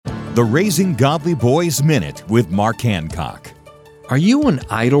The Raising Godly Boys Minute with Mark Hancock. Are you an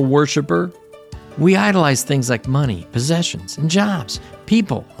idol worshiper? We idolize things like money, possessions, and jobs,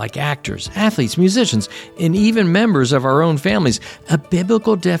 people like actors, athletes, musicians, and even members of our own families. A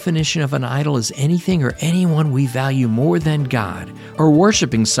biblical definition of an idol is anything or anyone we value more than God, or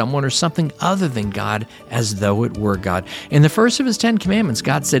worshiping someone or something other than God as though it were God. In the first of His 10 Commandments,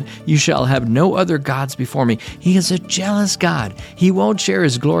 God said, "You shall have no other gods before me." He is a jealous God. He won't share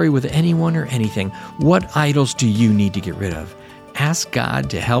His glory with anyone or anything. What idols do you need to get rid of? Ask God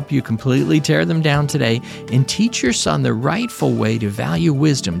to help you completely tear them down today and teach your son the rightful way to value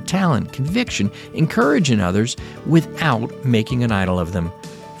wisdom, talent, conviction, and courage in others without making an idol of them.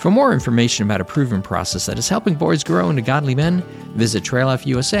 For more information about a proven process that is helping boys grow into godly men, visit Trail Life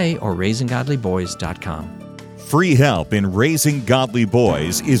USA or RaisingGodlyBoys.com. Free help in raising godly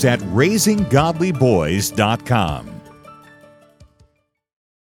boys is at RaisingGodlyBoys.com.